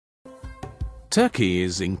Turkey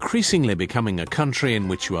is increasingly becoming a country in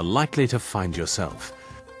which you are likely to find yourself,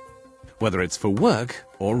 whether it's for work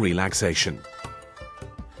or relaxation.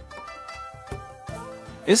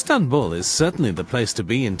 Istanbul is certainly the place to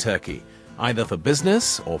be in Turkey, either for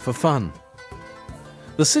business or for fun.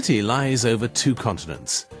 The city lies over 2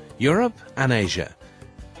 continents, Europe and Asia,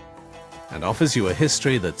 and offers you a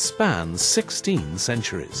history that spans 16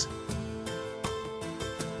 centuries.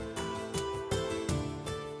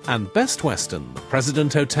 And Best Western, the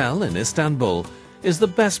President Hotel in Istanbul, is the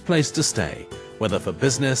best place to stay, whether for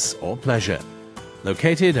business or pleasure,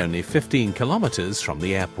 located only 15 kilometers from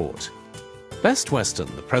the airport. Best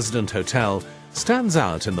Western, the President Hotel, stands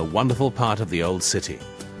out in the wonderful part of the old city.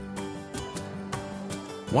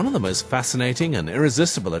 One of the most fascinating and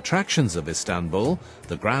irresistible attractions of Istanbul,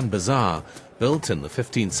 the Grand Bazaar, built in the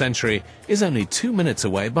 15th century, is only 2 minutes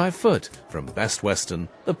away by foot from Best Western,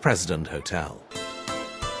 the President Hotel.